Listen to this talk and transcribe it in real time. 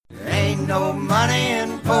ain't no money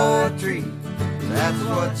in poetry. That's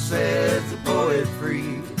what sets the poet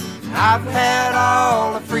free. I've had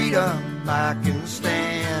all the freedom I can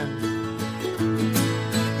stand.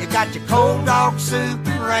 You got your cold dog soup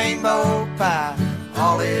and rainbow pie.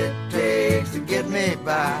 All it takes to get me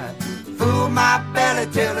by. Fool my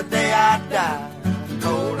belly till the day I die.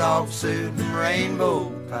 Cold dog soup and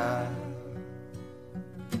rainbow pie.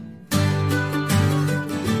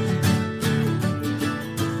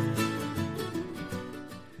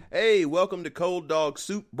 Hey, welcome to Cold Dog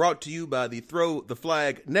Soup, brought to you by the Throw the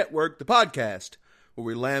Flag Network, the podcast, where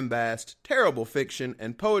we lambast terrible fiction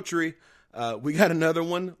and poetry. We got another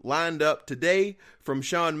one lined up today from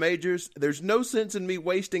Sean Majors. There's no sense in me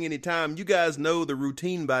wasting any time. You guys know the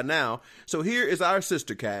routine by now. So here is our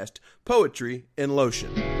sister cast, Poetry in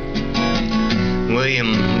Lotion.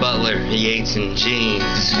 William Butler Yeats and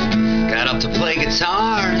Jeans got up to play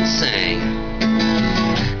guitar and sang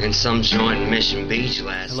in some joint in Mission Beach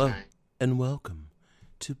last night. Hello, and welcome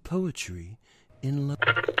to Poetry in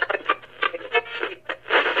Lotion.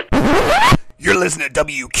 You're listening to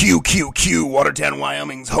WQQQ, Watertown,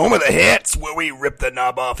 Wyoming's home of the hits, where we rip the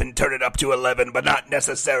knob off and turn it up to 11, but not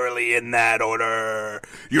necessarily in that order.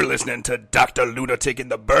 You're listening to Dr. Lunatic in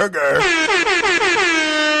the Burger.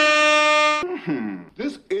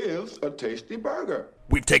 This is a tasty burger.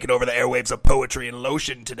 We've taken over the airwaves of Poetry in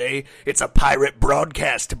Lotion today. It's a pirate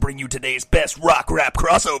broadcast to bring you today's best rock rap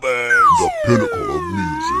crossovers. The pinnacle of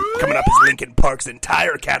music. Coming up is Linkin Park's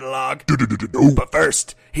entire catalog. But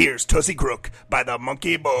first, here's Tussie Crook by the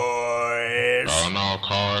Monkey Boys. Calling all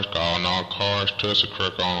cars, Tussie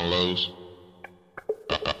Crook on loose.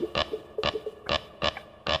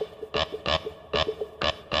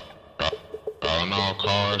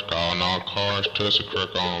 Calling all cars, Tussie Crook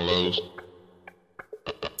on loose.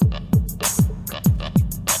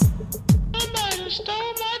 Somebody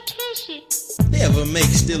stole my Tussie. They ever make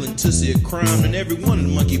stealing Tussie a crime, and every one of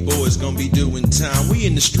the Monkey Boys gonna be doing time. We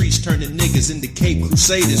in the streets turning niggas into Cape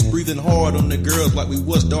Crusaders, breathing hard on the girls like we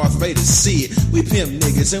was Darth Vader. See it, we pimp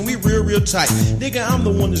niggas and we real tight. Nigga, I'm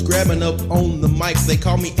the one that's grabbing up on the mic. They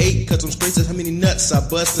call me 8 cause I'm straight to how many nuts I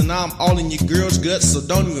bust, and I'm all in your girl's guts, so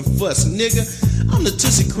don't even fuss. Nigga, I'm the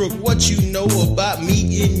Tussie Crook, what you know about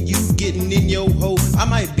me and you getting in your hoe? I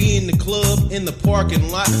might be in the club, in the parking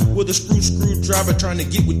lot, with a screwdriver trying to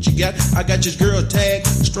get what you got. I got your girl tagged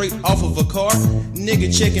straight off of a car.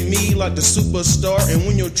 Nigga checking me like the superstar. And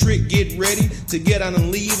when your trick get ready to get out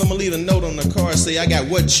and leave, I'ma leave a note on the car, say I got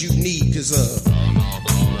what you need, cause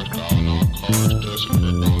Calling all cars, Tussie Crook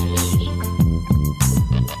on loose.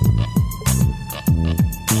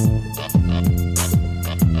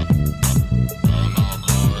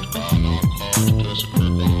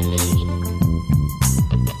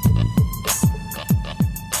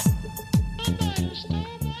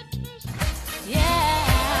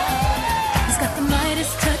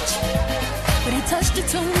 Touched it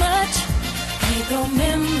too much. He gon'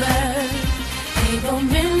 remember. He's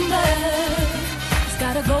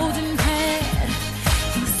got a golden pad.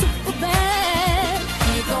 He's super bad.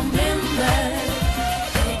 He gon' remember.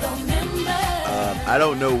 I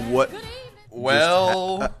don't know what...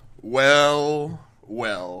 Well.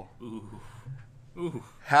 Ooh.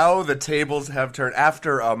 How the tables have turned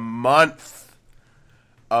after a month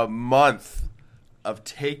of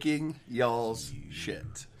taking y'all's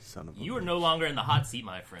shit. Son of a You are no longer in the hot seat,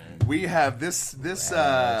 my friend. We have this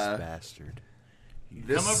bastard.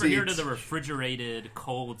 Come over here to the refrigerated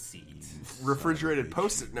cold seat. Refrigerated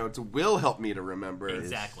Post-it notes will help me to remember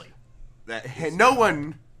Exactly. that no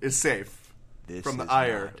one is safe This from the is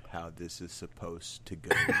ire not how this is supposed to go.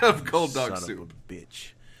 of cold dog Son soup. of a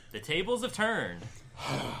bitch. The tables have turned.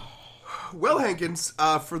 Well, Hankins,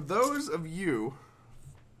 for those of you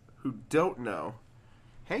who don't know,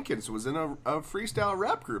 Hankins was in a freestyle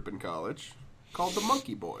rap group in college called the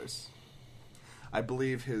Monkey Boys. I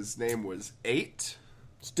believe his name was 8.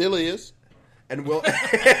 Still is. And we'll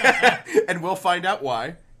find out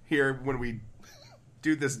why here when we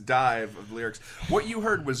do this dive of lyrics. What you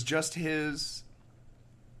heard was just his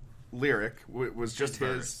lyric. Was just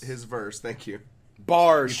his verse. Thank you.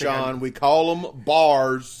 Bars, Sean. We call them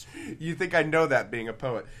bars. You think I know that, being a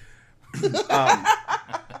poet.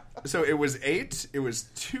 So it was 8, it was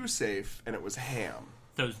 2 Safe, and it was Ham.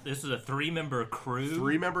 So this is a 3-member crew?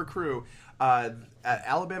 3-member crew. At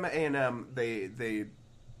Alabama A&M, that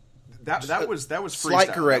was freestyle.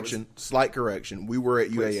 Slight correction. We were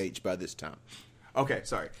at UAH by this time. Okay,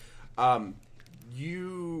 sorry.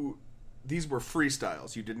 These were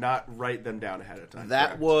freestyles. You did not write them down ahead of time. That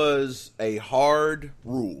correct? was a hard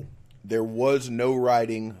rule. There was no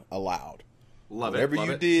writing allowed. Love Whatever it.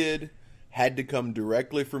 you did, had to come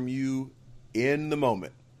directly from you in the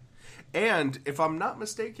moment. And if I'm not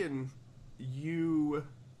mistaken, you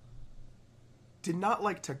did not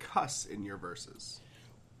like to cuss in your verses.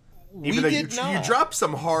 Even though you drop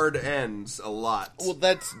some hard ends a lot. Well,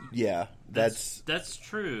 that's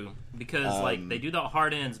true, because like they do the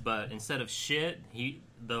hard ends, but instead of shit,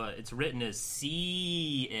 it's written as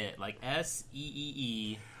C-it, like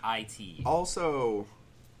SEEEIT. Also,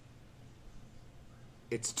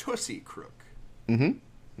 it's Tussie Crook.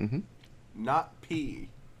 Not P.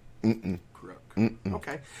 Crook.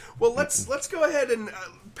 Okay. Well, let's go ahead and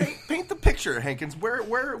paint the picture, Hankins. Where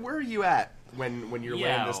are you at when you're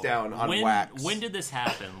laying this down on wax? When did this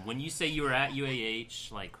happen? When you say you were at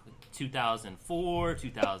UAH, like 2004,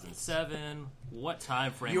 2007, what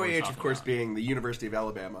time frame? UAH, of course, being the University of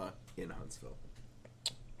Alabama in Huntsville.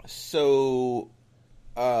 So,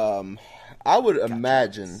 I would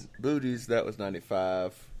imagine booties. That was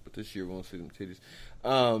 95, but this year we won't see them titties.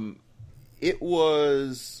 It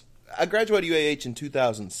was. I graduated UAH in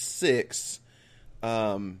 2006.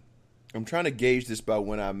 I'm trying to gauge this by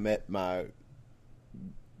when I met my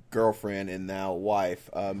girlfriend and now wife.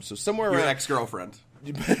 So somewhere around your ex-girlfriend.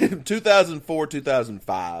 2004,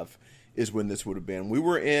 2005 is when this would have been. We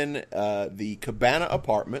were in the Cabana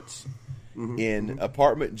Apartments in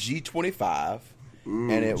apartment G25,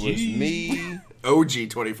 and it was me,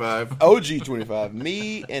 OG25,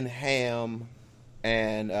 me and Ham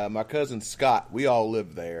and my cousin Scott. We all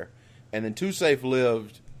lived there, and then Two Safe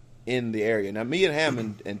lived in the area. Now, me and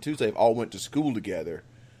Ham and Two Safe all went to school together,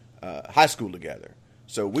 high school together.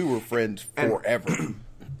 So we were friends forever.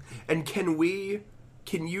 And can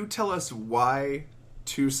you tell us why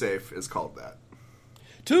Two Safe is called that?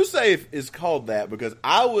 Two Safe is called that because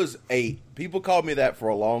I was 8. People called me that for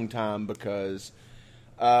a long time because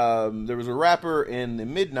there was a rapper in the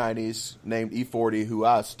mid-90s named E40 who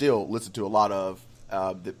I still listen to a lot of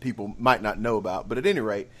that people might not know about. But at any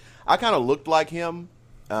rate, I kind of looked like him,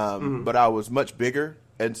 but I was much bigger.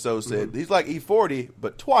 And so said, he's like E40,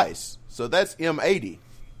 but twice. So that's M80.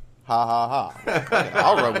 Ha, ha, ha.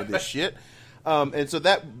 I'll run with this shit. And so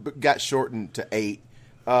that got shortened to 8.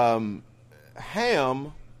 Ham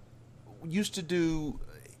used to do...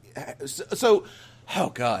 So, oh,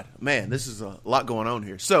 God. Man, this is a lot going on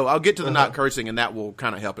here. So I'll get to the not cursing, and that will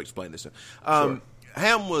kind of help explain this. Sure.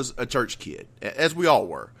 Ham was a church kid, as we all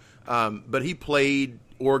were. But he played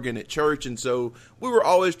organ at church, and so we were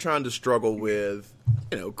always trying to struggle with,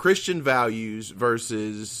 Christian values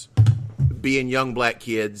versus being young black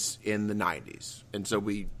kids in the 90s. And so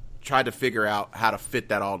we tried to figure out how to fit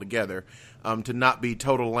that all together, to not be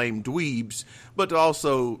total lame dweebs, but to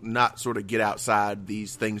also not sort of get outside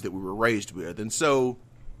these things that we were raised with. And so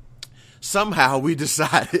somehow we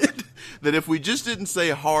decided that if we just didn't say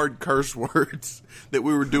hard curse words, that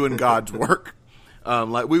we were doing God's work.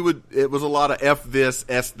 It was a lot of F this,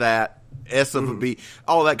 S that, S of a B,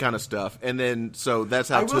 all that kind of stuff. And then, so that's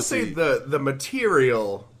how I will say the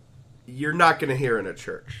material you're not going to hear in a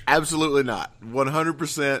church. Absolutely not.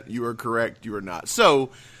 100% you are correct. You are not. So,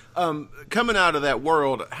 coming out of that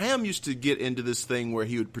world, Ham used to get into this thing where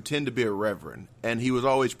he would pretend to be a reverend, and he was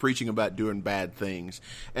always preaching about doing bad things.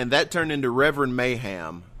 And that turned into Reverend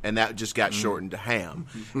Mayhem, and that just got shortened to Ham.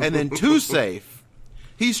 And then Two Safe,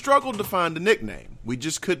 he struggled to find a nickname. We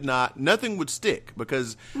just could not. Nothing would stick,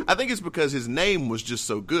 because I think it's because his name was just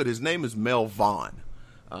so good. His name is Mel Vaughn.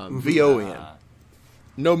 V-O-N.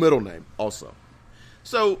 No middle name, also.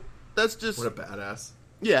 So, that's just... What a badass.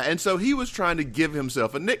 Yeah, and so he was trying to give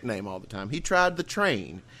himself a nickname all the time. He tried the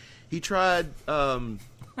Train. He tried the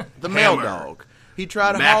Mail Dog. He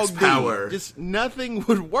tried Max Hog Power. D. Just nothing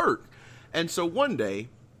would work. And so one day,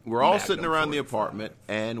 we're all sitting around the apartment,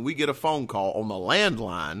 and we get a phone call on the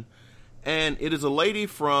landline, and it is a lady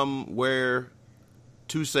from where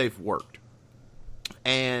Two Safe worked.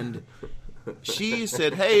 And... she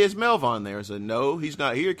said, "Hey, is Melvin there?" I said, "No, he's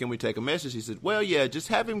not here. Can we take a message?" He said, "Well, yeah, just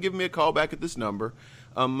have him give me a call back at this number.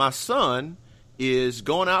 My son is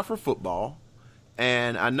going out for football,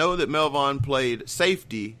 and I know that Melvin played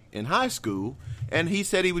safety in high school, and he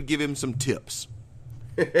said he would give him some tips."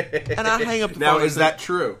 And I hang up the phone. Now, is that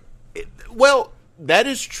true? Well, that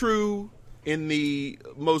is true in the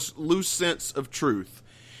most loose sense of truth.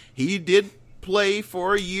 He did play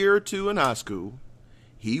for a year or two in high school.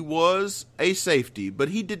 He was a safety, but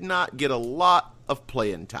he did not get a lot of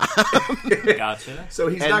playing time. Gotcha. So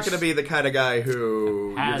he's not going to be the kind of guy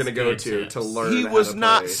who you're going to go to learn He how was to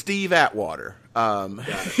not play. Steve Atwater.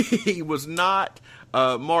 He was not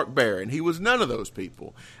Mark Barron. He was none of those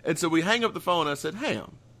people. And so we hang up the phone, and I said,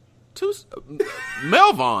 Ham,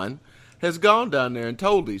 Melvin has gone down there and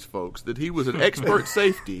told these folks that he was an expert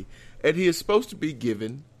safety, And he is supposed to be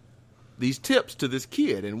giving these tips to this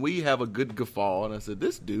kid, and we have a good guffaw, and I said,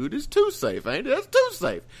 this dude is too safe, ain't it? That's too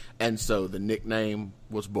safe. And so the nickname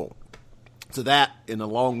was born. So that, in a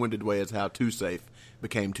long-winded way, is how Too Safe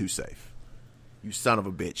became Too Safe. You son of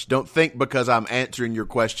a bitch. Don't think because I'm answering your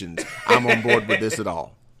questions, I'm on board with this at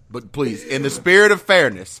all. But please, in the spirit of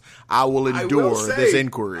fairness, I will endure this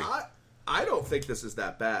inquiry. I don't think this is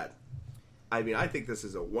that bad. I mean, I think this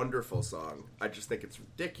is a wonderful song. I just think it's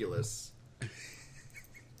ridiculous.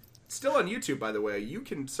 Still on YouTube, by the way. You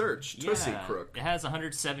can search Tussie Crook. It has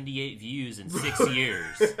 178 views in 6 years.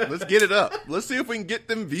 Let's get it up. Let's see if we can get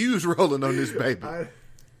them views rolling on this baby.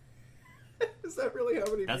 Is that really how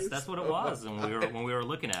many views? That's what it was when we were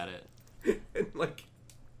looking at it. And like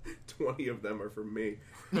 20 of them are from me.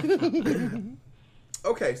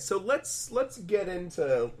 Okay, so let's get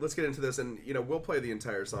into this, and we'll play the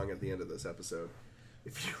entire song at the end of this episode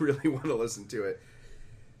if you really want to listen to it.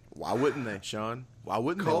 Why wouldn't they, Sean? Why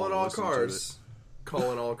wouldn't they? Calling all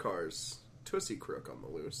cars. Tussie Crook on the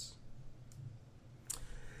loose.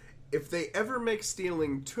 If they ever make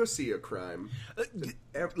stealing Tussie a crime,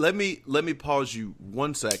 let me pause you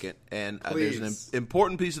 1 second, and there's an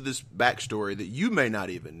important piece of this backstory that you may not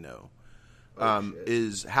even know.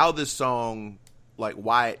 Is how this song, like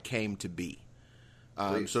why it came to be.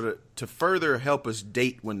 So to further help us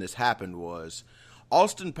date when this happened was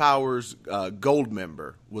Austin Powers'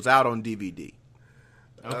 Goldmember was out on DVD.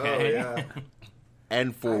 Okay. Oh, yeah.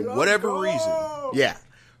 And for whatever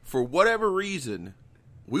reason,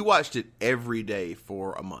 we watched it every day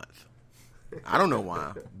for a month. I don't know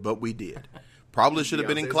why, but we did. Probably should have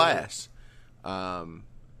been in class.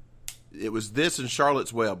 It was this and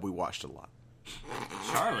Charlotte's Web we watched a lot.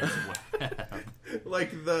 Charlotte's Web.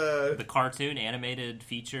 Like the cartoon animated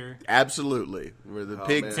feature. Absolutely. Where the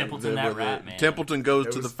pig Templeton that rat man. Templeton goes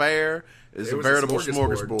to the fair is a veritable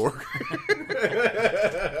smorgasbord.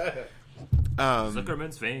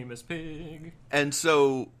 Zuckerman's famous pig. And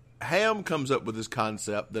so Ham comes up with this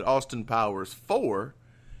concept that Austin Powers 4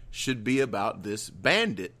 should be about this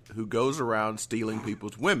bandit who goes around stealing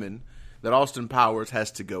people's women that Austin Powers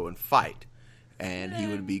has to go and fight. And he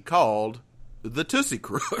would be called the Tussie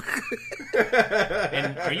Crook.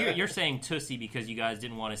 And you're saying Tussie because you guys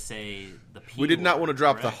didn't want to say the P word. We did not want to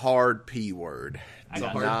drop right? the hard P word. The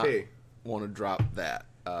hard P. Want to drop that.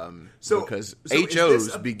 Because so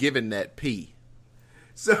HOs be given that P.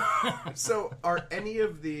 So are any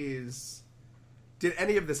of these... Did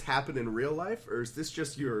any of this happen in real life, or is this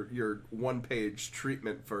just your one-page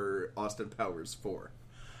treatment for Austin Powers 4?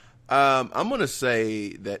 I'm going to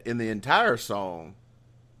say that in the entire song,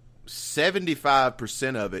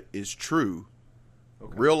 75% of it is true,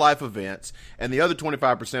 real-life events, and the other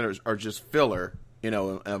 25% are just filler,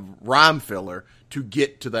 a rhyme filler to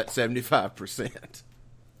get to that 75%.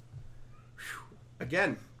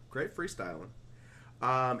 Again, great freestyling.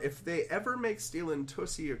 If they ever make stealing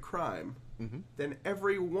Tussie a crime, then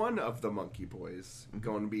every one of the Monkey Boys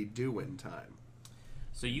going to be doing time.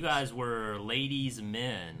 So you guys were ladies'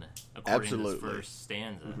 men, according to this first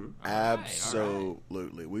stanza.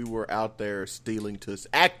 Absolutely. We were out there stealing Tussie,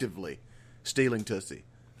 actively stealing Tussie.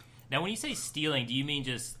 Now, when you say stealing, do you mean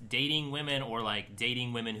just dating women or like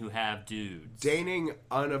dating women who have dudes? Dating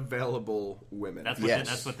unavailable women.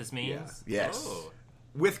 That's what this means? Yeah. Yes. Oh.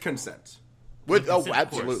 With consent.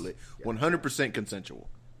 Absolutely. 100% consensual.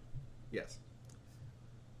 Yes.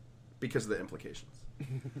 Because of the implications.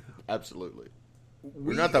 Absolutely.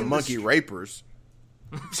 We're not the monkey rapers.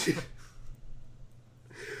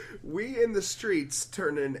 We in the streets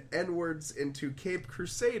turning N-words into Cape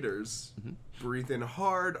Crusaders, breathing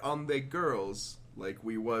hard on they girls like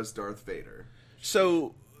we was Darth Vader.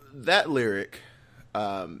 So, that lyric,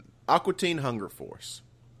 Aqua Teen Hunger Force,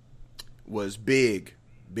 was big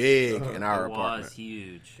in our apartment. It was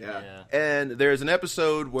huge. Yeah. And there's an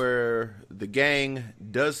episode where the gang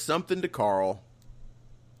does something to Carl.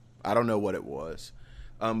 I don't know what it was.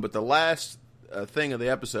 But the last thing of the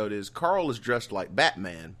episode is Carl is dressed like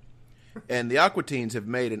Batman. And the Aqua Teens have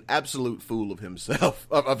made an absolute fool of himself.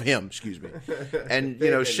 Of him, excuse me. And,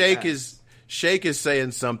 Shake is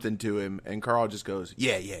saying something to him. And Carl just goes,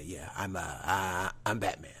 yeah, I'm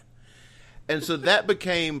Batman. And so that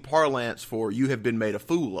became parlance for you have been made a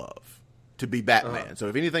fool of to be Batman. So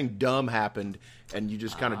if anything dumb happened and you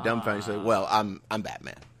just kind of dumbfounded, you say, well, I'm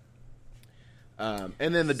Batman.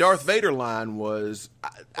 And then the Darth Vader line was,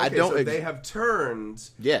 they have turned,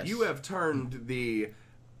 yes. You have turned the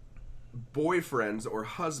boyfriends or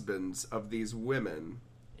husbands of these women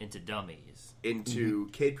into dummies. Into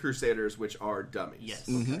Cape Crusaders, which are dummies. Yes.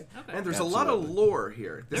 Okay. And there's a lot of lore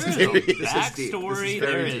here. There is a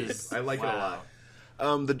backstory. I like it a lot.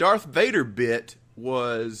 The Darth Vader bit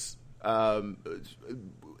was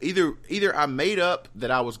either I made up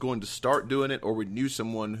that I was going to start doing it, or we knew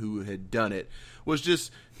someone who had done it. Was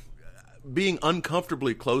just being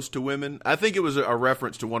uncomfortably close to women. I think it was a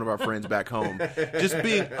reference to one of our friends back home. Just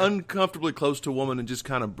being uncomfortably close to a woman and just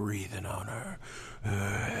kind of breathing on her.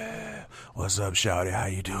 What's up, shawty? How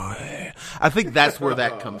you doing? I think that's where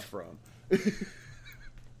that comes from.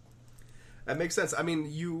 That makes sense. I mean,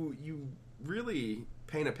 you really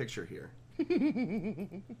paint a picture here.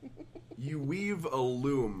 You weave a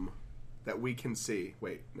loom that we can see.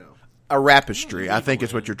 Wait, no. A rapistry, I think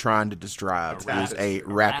is what you're trying to describe, is a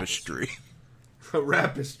rapistry. A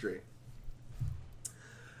rapistry.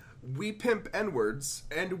 We pimp N-words,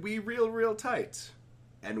 and we real tight.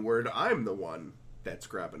 N-word, I'm the one that's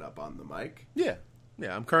grabbing up on the mic. Yeah,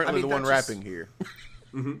 I'm currently the one rapping here.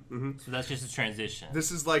 So that's just a transition.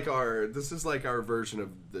 This is like our version of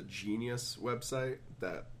the Genius website.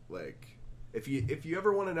 That, like, if you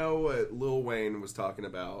ever want to know what Lil Wayne was talking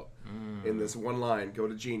about in this one line, go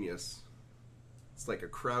to Genius. It's like a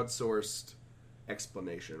crowdsourced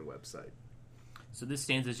explanation website. So this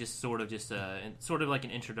stanza is just sort of like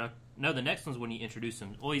an introduction. No, the next one's when you introduce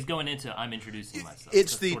him. Well, he's going into I'm introducing myself.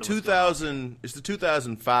 It's the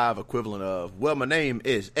 2005 equivalent of, well, my name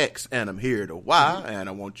is X and I'm here to Y, and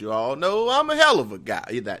I want you all to know I'm a hell of a guy.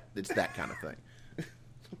 It's that kind of thing.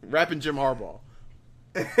 Rapping Jim Harbaugh.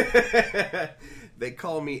 They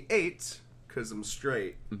call me 8 because I'm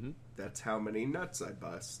straight. Mm-hmm. That's how many nuts I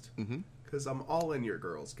bust. Because I'm all in your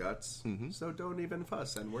girl's guts. So don't even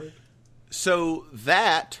fuss, N-word. So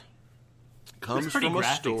that comes from a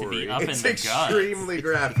story. To be up it's in the extremely guts.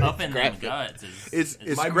 graphic. Up in the guts. It's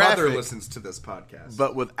my graphic, mother listens to this podcast,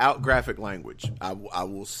 but without graphic language. I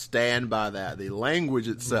will stand by that. The language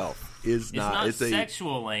itself is not. It's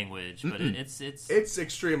sexual language, but it's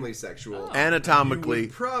extremely sexual. Anatomically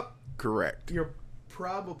correct. You're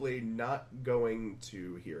probably not going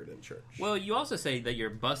to hear it in church. Well, you also say that you're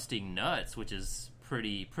busting nuts, which is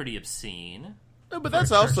pretty obscene. No, but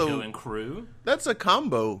that's also crew. That's a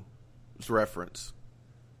combo reference.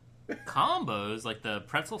 Combos like the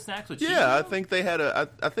pretzel snacks with cheese? Yeah, I think they had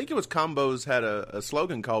I think it was Combos had a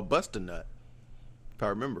slogan called "Bust a Nut," if I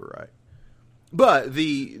remember right. But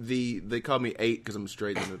they call me 8 because I'm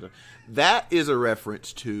straight. That is a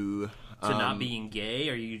reference to not being gay.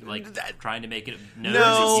 Are you like trying to make it? No, there's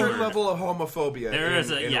a certain level of homophobia. There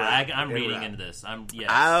is I'm reading into this.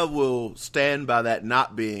 I will stand by that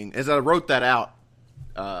not being. As I wrote that out,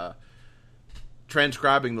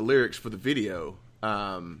 transcribing the lyrics for the video,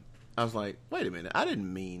 I was like, wait a minute, I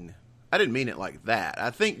didn't mean it like that.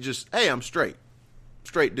 I think just, hey, I'm straight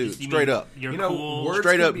dude, straight up. You're cool. Words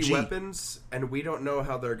straight can up be G. weapons, and we don't know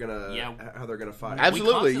how they're gonna fight.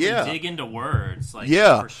 Absolutely, we dig into words. Like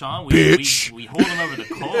yeah, for Sean, bitch. We hold him over the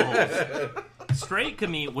coals. Straight could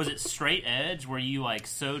mean, was it straight edge? Were you like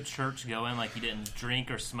so church going, like you didn't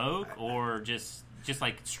drink or smoke, or just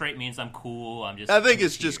like straight means I'm cool. I think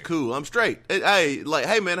it's just cool. I'm straight. Hey, like,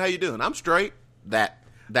 hey man, how you doing? I'm straight. That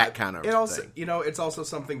kind of thing. It's also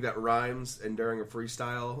something that rhymes, and during a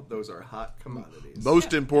freestyle, those are hot commodities.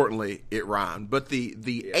 Most importantly, it rhymed. But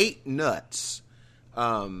the 8 nuts,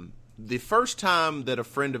 the first time that a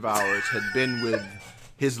friend of ours had been with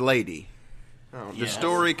his lady, the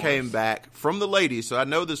story came back from the lady, so I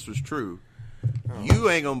know this was true. You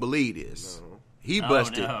ain't gonna believe this. No. He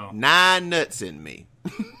busted 9 nuts in me.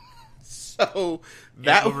 So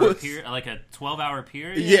that was like a 12-hour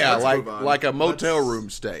period. Yeah, like a motel room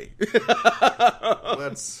stay.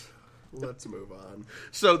 Let's move on.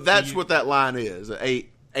 So that's what that line is. 8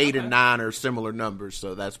 and 9 are similar numbers,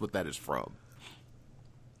 so that's what that is from.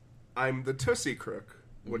 I'm the Tussie Crook.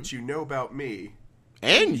 What you know about me,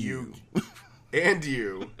 and you, and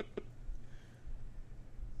you.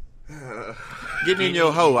 Getting in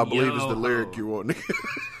your hoe, I believe, is the lyric you want.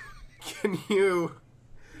 Can you?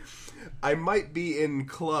 I might be in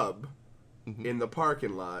club in the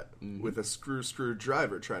parking lot with a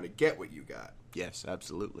screwdriver trying to get what you got. Yes,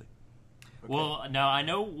 absolutely. Okay. Well, now I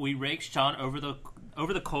know we raked Sean over the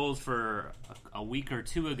coals for a week or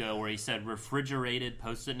two ago, where he said refrigerated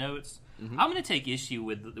Post-it notes. I'm going to take issue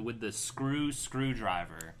with the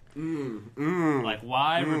screwdriver. Like,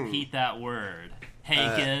 why repeat that word,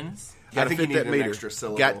 Hankins? Got to fit that meter.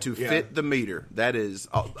 Got to fit the meter. That is.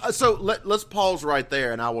 So let's pause right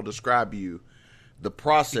there, and I will describe you the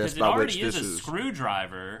process by which this is. It already is a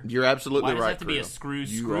screwdriver. You're absolutely right. Why does it right. have to be a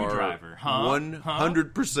screwdriver?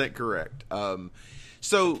 100% correct.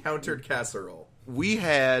 So countered casserole. We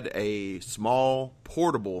had a small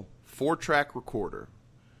portable 4-track recorder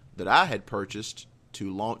that I had purchased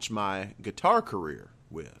to launch my guitar career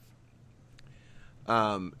with.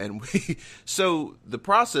 So the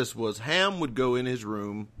process was Ham would go in his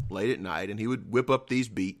room late at night and he would whip up these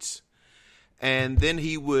beats, and then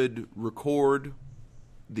he would record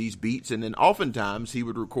these beats, and then oftentimes he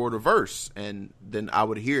would record a verse, and then I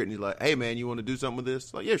would hear it, and he's like, "Hey man, you want to do something with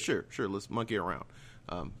this?" Like, yeah, sure, let's monkey around.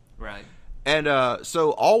 Right. And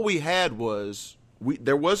so all we had was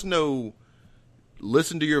there was no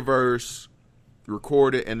listen to your verse,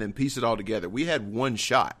 record it, and then piece it all together. We had one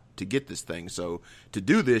shot to get this thing. So to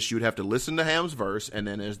do this, you would have to listen to Ham's verse, and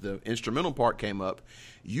then as the instrumental part came up,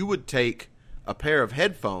 you would take a pair of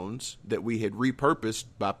headphones that we had repurposed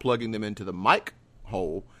by plugging them into the mic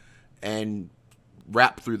hole and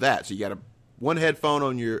rap through that. So you got one headphone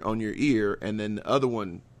on your ear, and then the other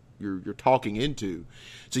one you're talking into.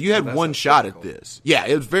 So you had one shot at this. Yeah,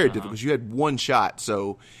 it was very difficult. You had one shot.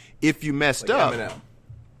 So if you messed up,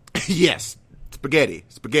 yes, spaghetti.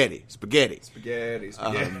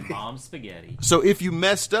 Mom spaghetti. So if you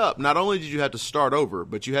messed up, not only did you have to start over,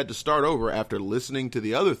 but you had to start over after listening to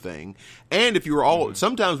the other thing. And if you were all,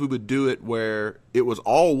 sometimes we would do it where it was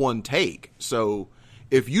all one take. So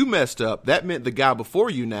if you messed up, that meant the guy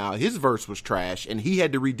before you now, his verse was trash, and he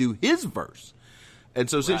had to redo his verse. And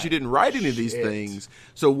so since you didn't write any of these things,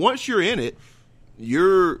 so once you're in it,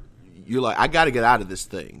 you're like, I got to get out of this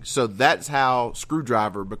thing. So that's how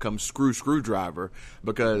Screwdriver becomes Screwdriver,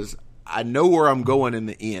 because I know where I'm going in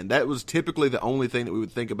the end. That was typically the only thing that we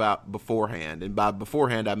would think about beforehand. And by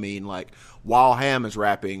beforehand, I mean like while Ham is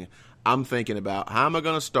rapping, I'm thinking about how am I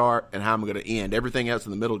going to start and how am I going to end. Everything else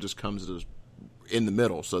in the middle just comes in the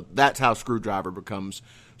middle. So that's how Screwdriver becomes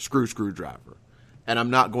Screwdriver. And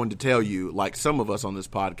I'm not going to tell you, like some of us on this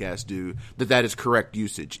podcast do, that is correct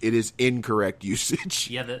usage. It is incorrect usage.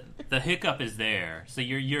 Yeah, the hiccup is there. So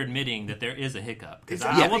you're admitting that there is a hiccup. Because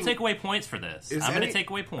I will take away points for this. I'm going to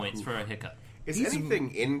take away points for a hiccup. Is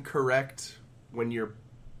anything incorrect when you're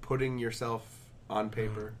putting yourself on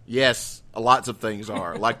paper? Yes, lots of things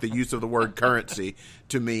are. Like the use of the word currency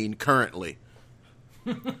to mean currently.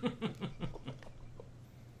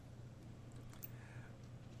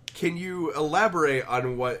 Can you elaborate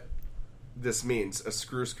on what this means? A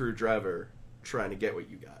screwdriver trying to get what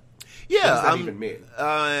you got. Yeah, what does that even mean?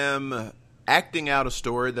 I am acting out a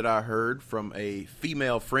story that I heard from a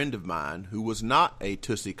female friend of mine who was not a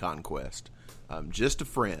Tussie Conquest, just a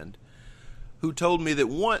friend, who told me that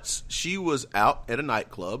once she was out at a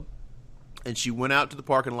nightclub and she went out to the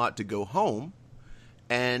parking lot to go home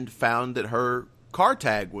and found that her car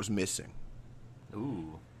tag was missing.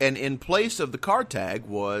 Ooh. And in place of the car tag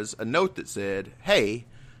was a note that said, "Hey,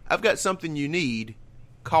 I've got something you need.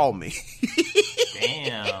 Call me."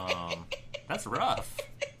 Damn. That's rough.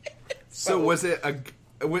 So was it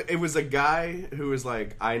it was a guy who was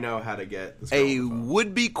like, I know how to get this girl a on the phone.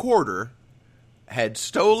 would-be quarter had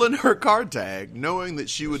stolen her car tag, knowing that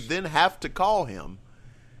she would then have to call him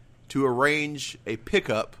to arrange a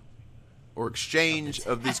pickup or exchange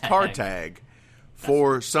of this car tag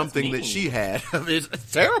for something that she had.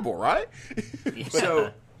 It's terrible, right?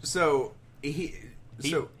 Yeah. So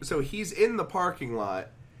he's in the parking lot,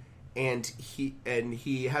 and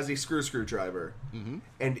he has a screwdriver,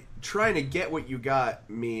 and trying to get what you got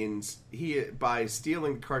means by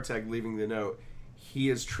stealing the car tag, leaving the note,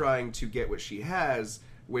 he is trying to get what she has,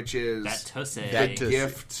 which is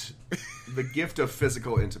the gift of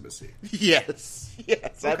physical intimacy. Yes,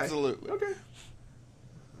 absolutely. Okay.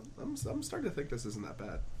 I'm starting to think this isn't that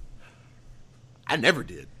bad. I never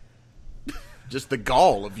did. Just the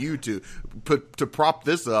gall of you to prop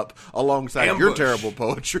this up alongside your terrible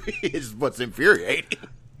poetry is what's infuriating.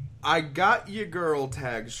 I got your girl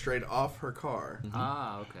tag straight off her car. Mm-hmm.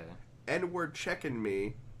 Ah, okay. And we're checking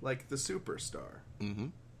me like the superstar. Mm-hmm.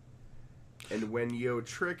 And when yo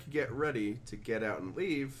trick get ready to get out and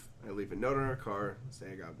leave, I leave a note on her car and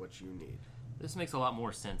say I got what you need. This makes a lot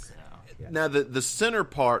more sense now. Yeah. Now, the center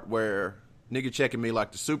part where nigga checking me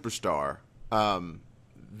like the superstar,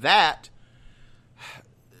 that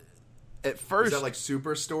at first... Is that like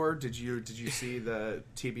Superstore? Did you see the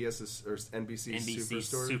TBS or NBC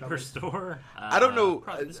Superstore? I don't know.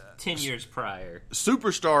 10 years prior.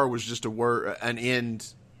 Superstar was just a word, an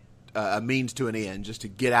end, a means to an end, just to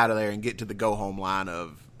get out of there and get to the go home line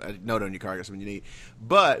of a note on your car, I guess when you need.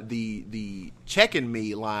 But the checking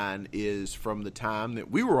me line is from the time that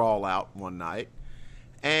we were all out one night,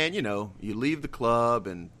 and you know, you leave the club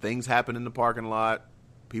and things happen in the parking lot.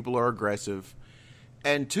 People are aggressive,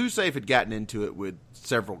 and Too Safe had gotten into it with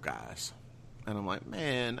several guys, and I'm like,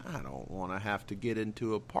 man, I don't want to have to get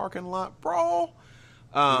into a parking lot brawl.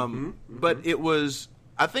 But it was,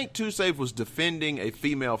 I think Too Safe was defending a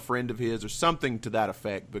female friend of his or something to that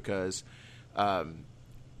effect, because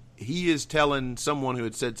he is telling someone who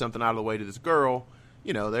had said something out of the way to this girl,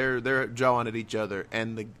 you know, they're jawing at each other,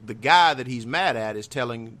 and the guy that he's mad at is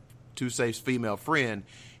telling Too Safe's female friend,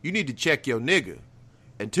 you need to check your nigga.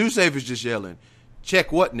 And Too Safe is just yelling,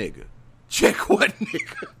 check what nigga? Check what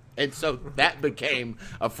nigga? And so that became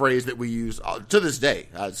a phrase that we use to this day.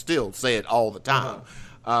 I still say it all the time.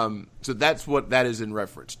 So that's what that is in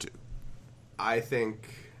reference to. I think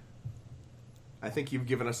you've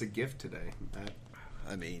given us a gift today, Matt.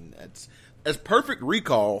 I mean, that's perfect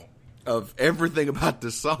recall of everything about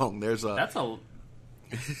this song. I'm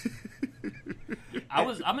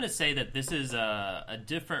going to say that this is a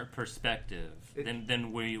different perspective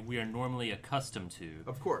than we are normally accustomed to.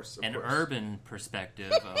 Of course. An urban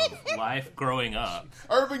perspective of life growing up.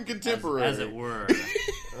 Urban contemporary. As it were.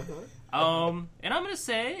 And I'm going to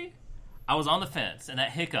say I was on the fence, and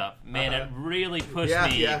that hiccup, man, it really pushed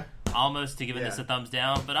me almost to giving this a thumbs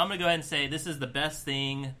down. But I'm going to go ahead and say this is the best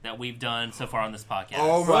thing that we've done so far on this podcast.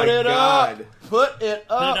 Oh, my God. Put it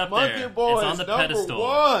up, Monkey there. Boys, it's on the number pedestal.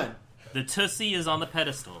 1. The Tussie is on the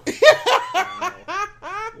pedestal.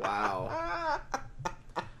 Wow.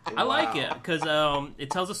 I like it because it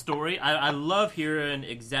tells a story. I love hearing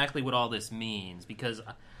exactly what all this means because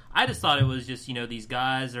I just thought it was just, you know, these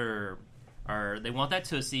guys are they want that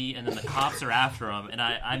Tussie and then the cops are after them, and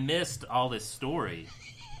I missed all this story.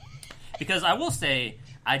 Because I will say,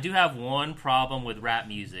 I do have one problem with rap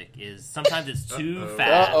music, is sometimes it's too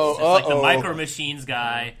fast. It's like the Micro Machines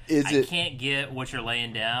guy. I can't get what you're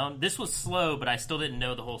laying down. This was slow, but I still didn't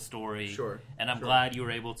know the whole story. Sure. And I'm glad you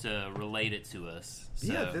were able to relate it to us.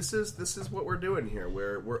 So. Yeah, this is what we're doing here.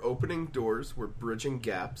 We're opening doors, we're bridging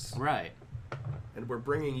gaps. Right. And we're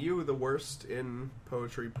bringing you the worst in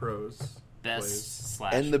poetry, prose,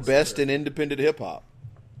 and the best in independent hip-hop.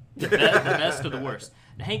 The best of the worst.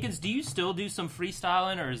 Hankins, do you still do some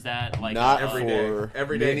freestyling, or is that like not every day?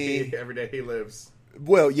 Every day he lives.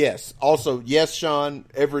 Well, yes. Also, yes, Sean.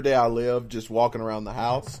 Every day I live, just walking around the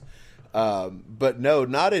house. But no,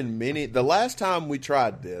 not in many. The last time we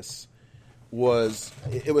tried this was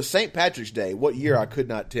St. Patrick's Day. What year I could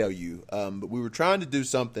not tell you. But we were trying to do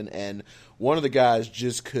something, and one of the guys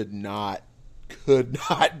just could not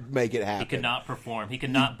make it happen. He could not perform. He could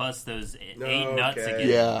not bust those 8 nuts again.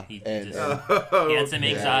 Yeah. He had some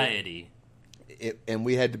anxiety. And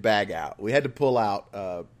we had to bag out. We had to pull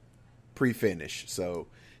out pre-finish. So,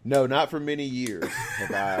 no, not for many years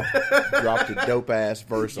have I dropped a dope-ass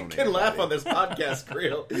verse on it. You can laugh on this podcast,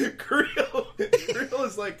 Creel. Creel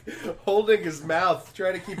is like holding his mouth,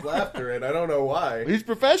 trying to keep laughter in. I don't know why. He's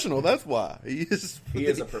professional. That's why. He is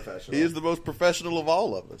a professional. He is the most professional of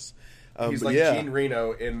all of us. He's like Gene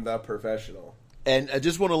Reno in The Professional. And I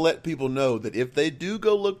just want to let people know that if they do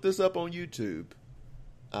go look this up on YouTube,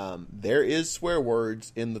 there is swear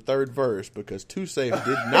words in the third verse because Too Safe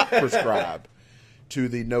did not prescribe to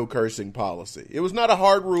the no cursing policy. It was not a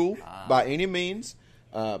hard rule by any means.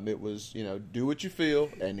 It was, do what you feel,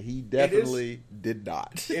 and he definitely did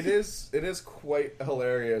not. It is quite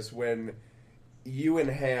hilarious when you and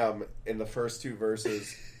Ham in the first 2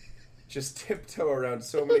 verses just tiptoe around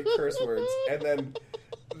so many curse words, and then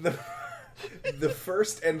the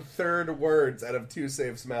first and third words out of Too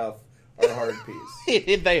Safe's mouth are hard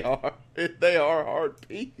P's. They are hard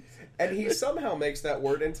P's. And he somehow makes that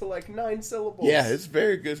word into like 9 syllables. Yeah, it's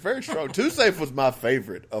very good. It's very strong. Too Safe was my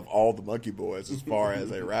favorite of all the Monkey Boys as far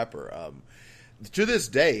as a rapper. To this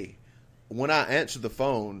day, when I answer the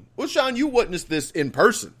phone, well, Sean, you witnessed this in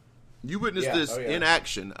person. You witnessed this in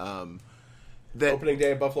action. Opening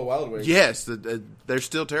day at Buffalo Wild Wings. Yes, they're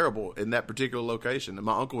still terrible in that particular location. And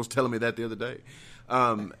my uncle was telling me that the other day.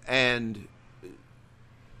 And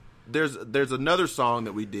there's another song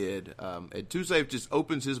that we did. And Too Safe just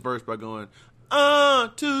opens his verse by going,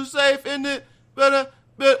 Too Safe in it.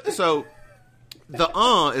 So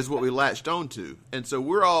the is what we latched onto. And so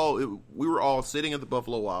we were all sitting at the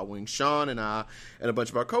Buffalo Wild Wings, Sean and I and a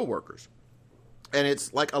bunch of our coworkers. And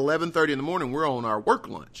it's like 11:30 in the morning. We're on our work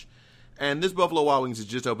lunch. And this Buffalo Wild Wings is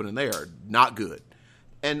just open, and they are not good.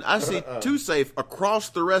 And I see Too Safe across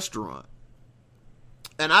the restaurant.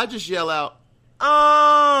 And I just yell out,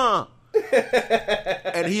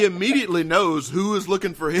 and he immediately knows who is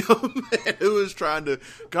looking for him and who is trying to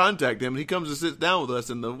contact him. And he comes and sits down with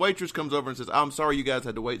us, and the waitress comes over and says, I'm sorry you guys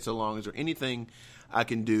had to wait so long. Is there anything I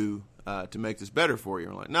can do to make this better for you?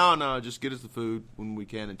 And we're like, no, just get us the food when we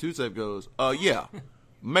can. And Too Safe goes, yeah,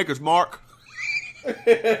 Maker's Mark.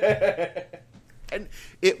 And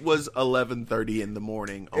it was 11:30 in the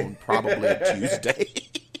morning on probably a Tuesday.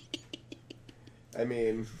 I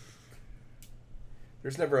mean,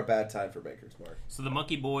 There's never a bad time for Maker's Mark. So the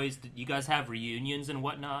Monkey Boys, did you guys have reunions and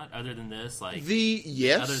whatnot other than this? Like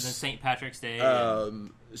yes. Other than St. Patrick's Day?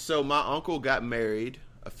 So my uncle got married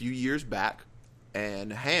a few years back,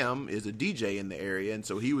 and Ham is a DJ in the area, and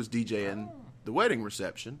so he was DJing the wedding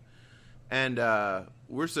reception. And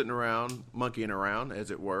we're sitting around, monkeying around, as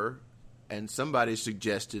it were, and somebody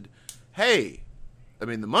suggested, hey, I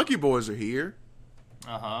mean, the Monkey Boys are here.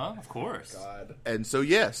 Of course. God. And so,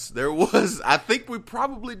 yes, there was. I think we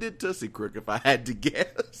probably did Tussie Crook, if I had to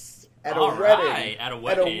guess. At a wedding. At a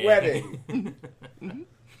wedding.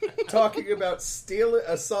 Talking about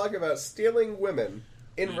a song about stealing women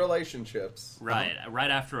in relationships. Right. Right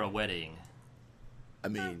after a wedding. I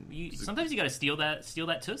mean, sometimes you got to steal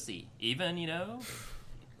that Tussie, even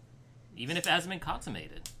if it hasn't been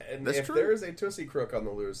consummated. And That's if true. there is a Tussie Crook on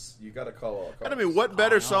the loose, you got to call all and I mean, what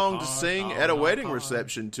better song to sing at a wedding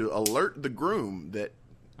reception to alert the groom that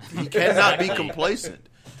he cannot be complacent?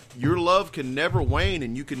 Your love can never wane,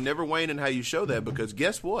 and you can never wane in how you show that, because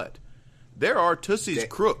guess what? There are Tussie's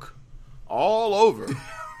Crook all over.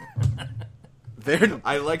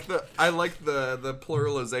 I like the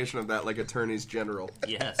pluralization of that, like attorneys general.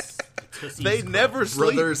 Yes. They never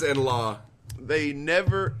sleep. Brothers-in-law. They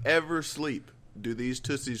never, ever sleep. Do these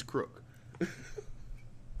Tussies Crook?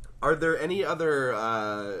 Are there any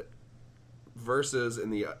other verses in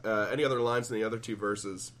the any other lines in the other two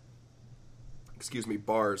verses? Excuse me,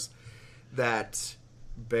 bars that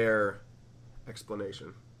bear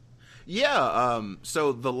explanation. Yeah.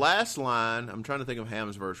 So the last line, I'm trying to think of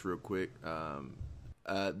Ham's verse real quick.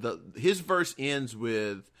 His verse ends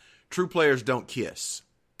with "True players don't kiss."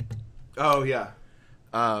 Oh yeah.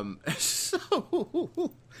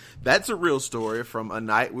 So that's a real story from a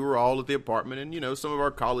night we were all at the apartment, and some of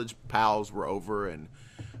our college pals were over, and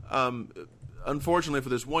unfortunately for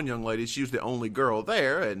this one young lady, she was the only girl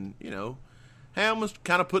there, and Ham was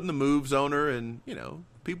kind of putting the moves on her, and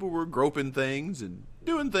people were groping things and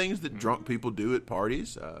doing things that drunk people do at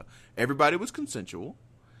parties. Everybody was consensual,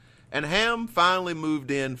 and Ham finally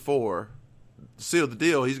moved in for seal the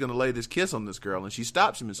deal. He's going to lay this kiss on this girl, and she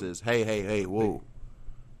stops him and says, hey, whoa.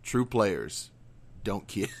 True players don't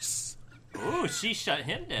kiss. Ooh, she shut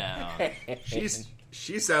him down.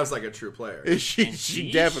 She sounds like a true player. She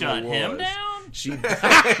definitely shut was. him down? She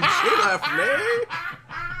left me.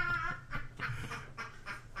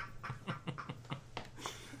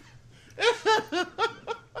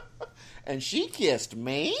 And she kissed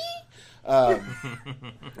me.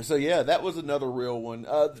 So yeah, that was another real one.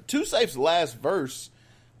 Two Safe's last verse,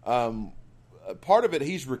 part of it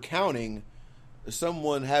he's recounting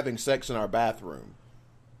someone having sex in our bathroom.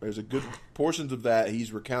 There's a good portions of that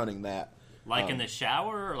he's recounting that. Like in the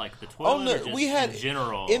shower, or like the toilet, or just we had in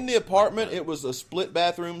general? In the apartment, it was a split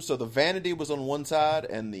bathroom, so the vanity was on one side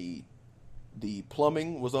and the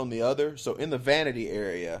plumbing was on the other. So in the vanity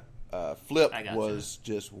area, Flip was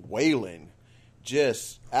just wailing,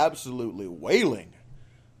 just absolutely wailing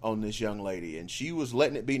on this young lady, and she was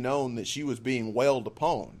letting it be known that she was being wailed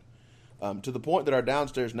upon, to the point that our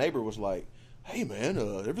downstairs neighbor was like, "Hey man,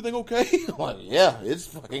 everything okay?" I'm like, "Yeah, it's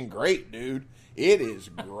fucking great, dude. It is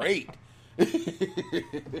great."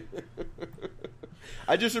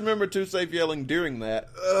 I just remember Too Safe yelling during that,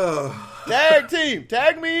 "Tag team,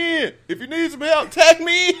 tag me in. If you need some help, tag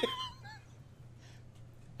me in."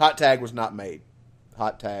 Hot tag was not made.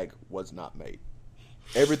 Hot tag was not made.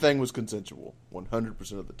 Everything was consensual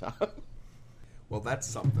 100% of the time. Well, that's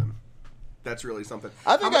something. That's really something.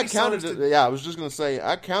 I think I counted it. Yeah, I was just going to say,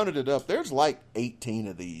 I counted it up. There's like 18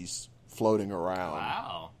 of these floating around.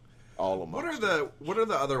 Wow. All of them. What are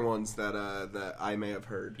the other ones that I may have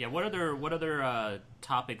heard? Yeah, what other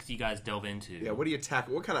topics you guys delve into? Yeah, what do you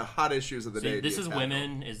tackle? What kind of hot issues of the day? This is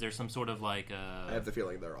women. Is there some sort of like? I have the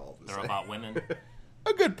feeling they're all the same. About women.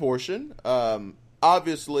 A good portion.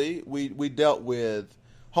 Obviously, we dealt with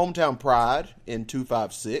Hometown Pride in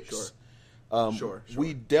 256. Sure.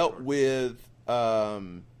 We dealt with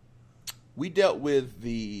the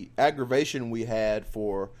aggravation we had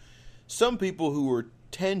for some people who were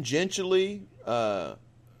tangentially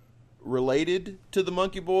related to the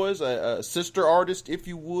Monkey Boys, a sister artist, if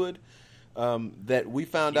you would, that we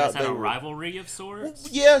found out they were a rivalry of sorts.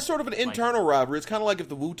 Yeah, sort of an internal rivalry. It's kind of like if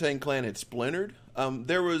the Wu-Tang Clan had splintered.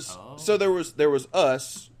 There was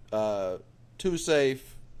us, Too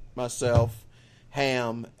Safe, myself,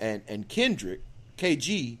 Ham, and Kendrick,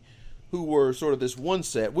 KG, who were sort of this one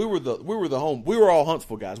set. We were all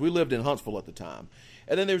Huntsville guys. We lived in Huntsville at the time.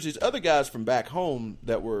 And then there's these other guys from back home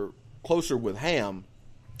that were closer with Ham,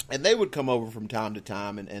 and they would come over from time to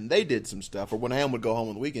time, and they did some stuff. Or when Ham would go home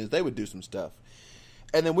on the weekends, they would do some stuff.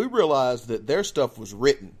 And then we realized that their stuff was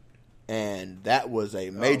written. and that was a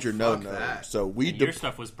major no-no. that. So we And your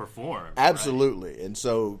stuff was performed. absolutely, and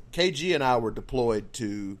so KG and I were deployed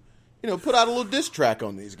to, put out a little diss track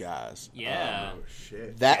on these guys. Yeah. Oh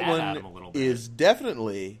shit. That Gab at 'em a one little bit. is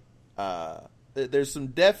definitely there's some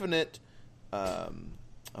definite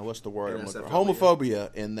what's the word I'm looking for?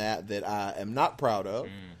 Homophobia in that I am not proud of.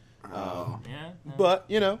 Yeah. But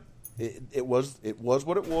it was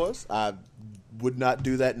what it was. I would not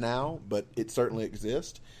do that now, but it certainly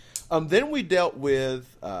exists. Then we dealt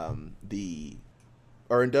with our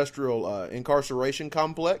industrial incarceration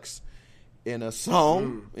complex in a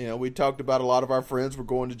song. We talked about a lot of our friends were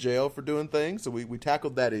going to jail for doing things, so we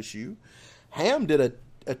tackled that issue. Ham did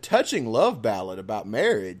a touching love ballad about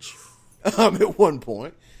marriage at one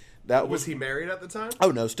point. That Was he married at the time?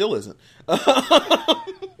 Oh no, still isn't.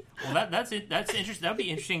 Well, that's interesting. That'd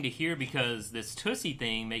be interesting to hear because this Tootsie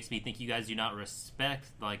thing makes me think you guys do not respect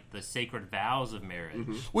like the sacred vows of marriage.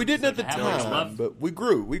 We didn't at the to have, like, time, love- but we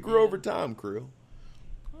grew. We grew over time, Creel.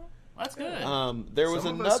 That's good. There was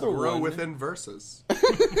Some of us another grow one. within verses.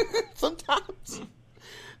 Sometimes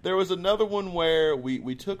there was another one where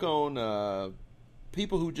we took on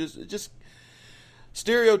people who just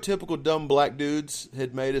stereotypical dumb black dudes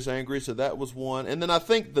had made us angry, so that was one. And then I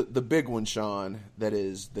think the big one, Sean, that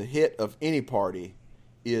is the hit of any party,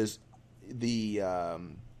 is the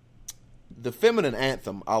feminine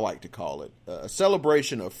anthem, I like to call it, a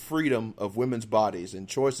celebration of freedom of women's bodies and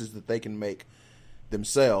choices that they can make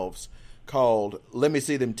themselves, called "Let Me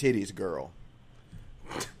See Them Titties, Girl."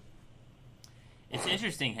 It's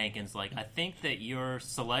interesting, Hankins. Like, I think that your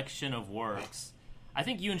selection of works, I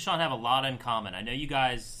think you and Sean have a lot in common. I know you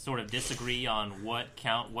guys sort of disagree on what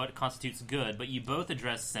constitutes good, but you both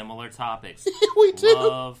address similar topics. We do.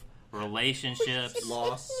 Love, relationships,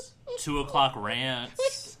 Loss. 2 o'clock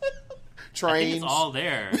rants. I think Trains. it's all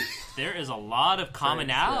there. There is a lot of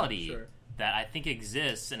commonality yeah, sure. that I think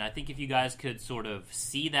exists, and I think if you guys could sort of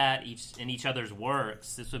see that in each other's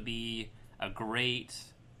works, this would be a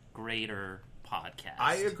greater podcast.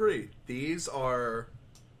 I agree. These are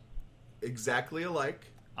exactly alike.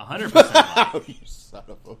 100%. Oh, you son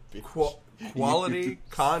of a bitch. Quality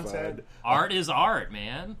content. Art is art,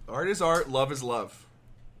 man. Art is art. Love is love.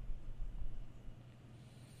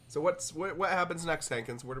 So what happens next,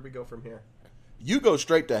 Hankins? Where do we go from here? You go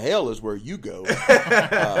straight to hell is where you go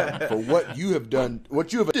for what you have done,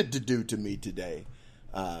 what you have to do to me today.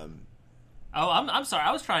 Oh, I'm sorry.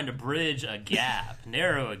 I was trying to bridge a gap,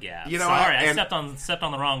 narrow a gap. You know, sorry, I and- stepped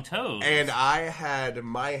on the wrong toes. And I had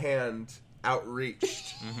my hand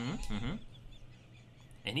outreached.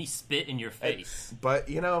 And he spit in your face. But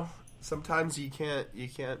sometimes you can't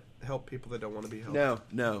help people that don't want to be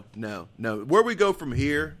helped. No. Where we go from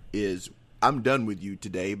here is I'm done with you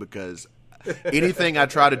today because anything I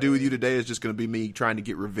try to do with you today is just going to be me trying to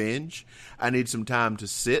get revenge. I need some time to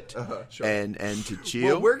sit Sure. and to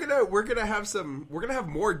chill. Well, we're gonna have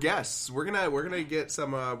more guests. We're gonna get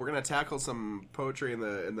some. We're gonna tackle some poetry in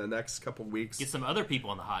the next couple weeks. Get some other people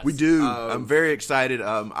on the hot We seat. do. I'm very excited.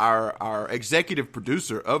 Our executive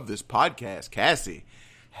producer of this podcast, Cassie,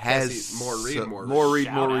 has Cassie, Maureen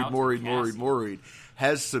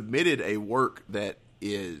has submitted a work that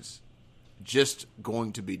is just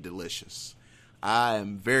going to be delicious. I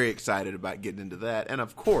am very excited about getting into that, and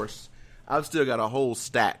of course, I've still got a whole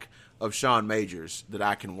stack of Sean Majors that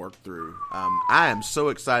I can work through. I am so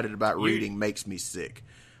excited about reading. Makes me sick.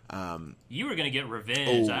 You were going to get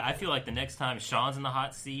revenge. Oh. I feel like the next time Sean's in the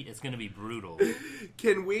hot seat, it's going to be brutal.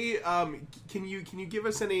 Can we? Can you give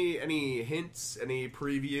us any hints, any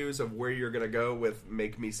previews of where you're gonna go with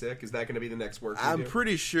 "Make Me Sick"? Is that going to be the next work? I'm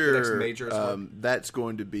pretty The sure next Majors work? that's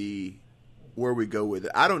going to be where we go with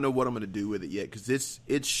it. I don't know what I'm going to do with it yet because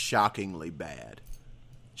it's shockingly bad.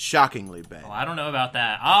 Shockingly bad. Oh, I don't know about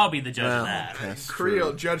that. I'll be the judge of that. That's Creel,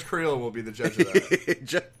 true. Judge Creel will be the judge of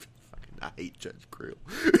that. I hate Judge Creel.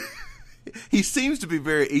 He seems to be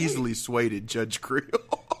very easily swayed, Judge Creel.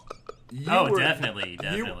 Definitely.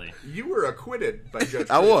 You were acquitted by Judge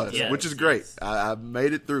I Creel. was, Yes, which is great. I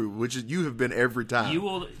made it through, which is you have been every time. You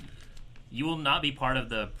will not be part of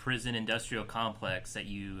the prison industrial complex that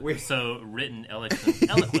you have so written eloquently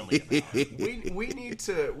about. we need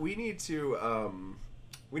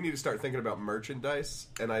to start thinking about merchandise,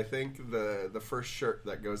 and I think the first shirt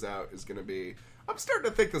that goes out is going to be. I'm starting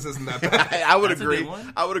to think this isn't that bad. I would That's a agree. good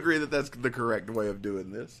one. I would agree that that's the correct way of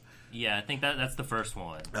doing this. Yeah, I think that's the first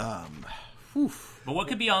one. Whew. But what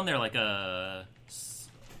could be on there? Like I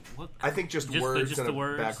think just Just words the and a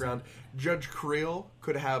words. background. Judge Creel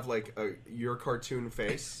could have like your cartoon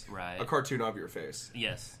face, Right. A cartoon of your face,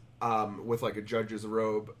 yes. with like a judge's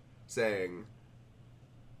robe saying,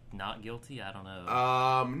 not guilty. I don't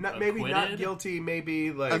know. Maybe not Acquitted? guilty.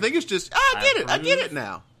 Maybe like I think it's just, I get it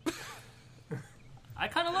now. I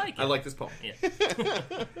kind of like it. I like this poem. Yeah.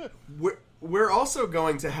 We're also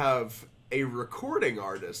going to have a recording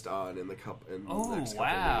artist on in the next couple weeks.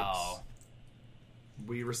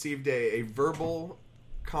 We received a verbal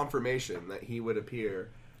confirmation that he would appear,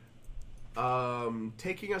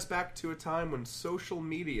 taking us back to a time when social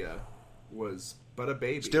media was but a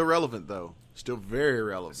baby. Still relevant though. Still very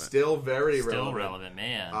relevant. Still very Still relevant. relevant,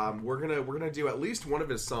 man. We're gonna do at least one of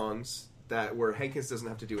his songs where Hankins doesn't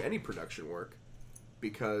have to do any production work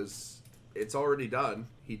because it's already done.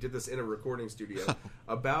 He did this in a recording studio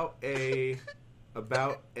about a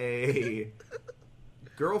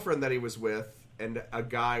girlfriend that he was with, and a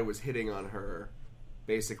guy was hitting on her,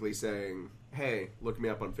 basically saying, "Hey, look me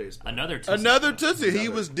up on Facebook." Another Tootsie. He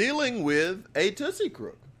was dealing with a Tootsie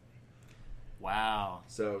crook. Wow.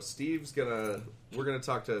 So we're gonna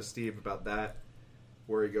talk to Steve about that,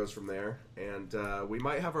 where he goes from there, and we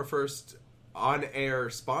might have our first on-air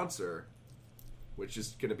sponsor, which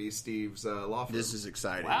is gonna be Steve's law firm. This is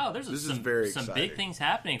exciting. Wow, there's this some, is very some exciting. big things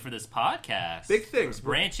happening for this podcast. Big things.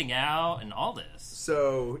 Branching out and all this.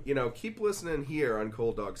 So, keep listening here on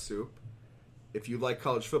Cold Dog Soup. If you like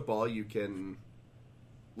college football, you can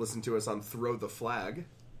listen to us on Throw the Flag,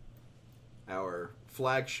 our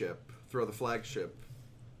flagship, Throw the Flagship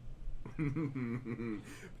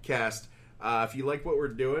cast. If you like what we're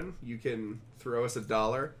doing, you can throw us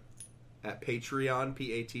 $1 at Patreon,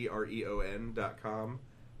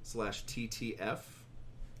 patreon.com/TTF.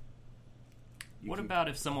 What about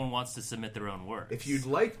if someone wants to submit their own work? If you'd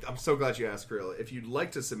like, I'm so glad you asked, Krill. If you'd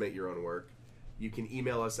like to submit your own work, you can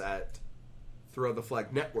email us at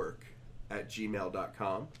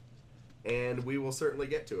throwtheflagnetwork@gmail.com, and we will certainly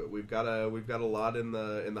get to it. We've got a lot in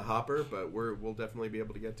the hopper, but we'll definitely be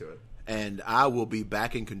able to get to it. And I will be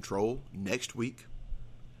back in control next week.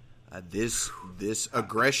 This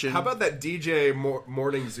aggression. How about that DJ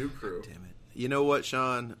Morning Zoo crew? Damn it! You know what,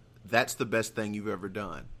 Sean? That's the best thing you've ever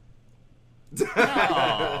done.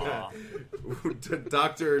 Dr.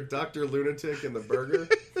 Lunatic and the Burger.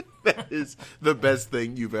 That is the best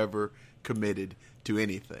thing you've ever committed to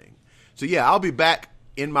anything. So yeah, I'll be back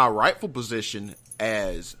in my rightful position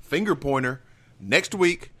as finger pointer next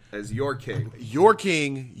week. As your king. Your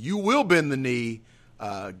king. You will bend the knee.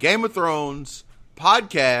 Game of Thrones,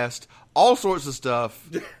 podcast, all sorts of stuff.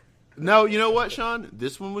 No, you know what, Sean?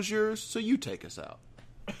 This one was yours, so you take us out.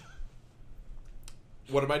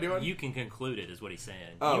 What am I doing? You can conclude it, is what he's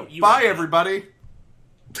saying. Oh, bye, everybody.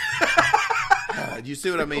 Do you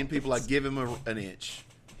see what I mean? People like, give him an inch.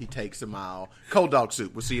 He takes a mile. Cold Dog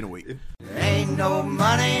Soup. We'll see you in a week. There ain't no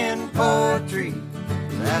money in poetry.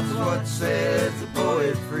 That's what sets the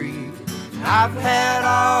poet free. I've had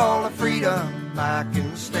all the freedom I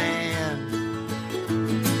can stand.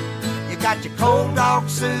 You got your cold dog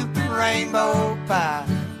soup and rainbow pie.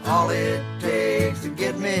 All it takes to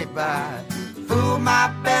get me by. Fool my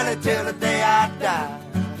belly till the day I die.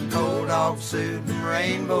 Cold dog soup and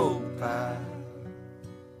rainbow pie.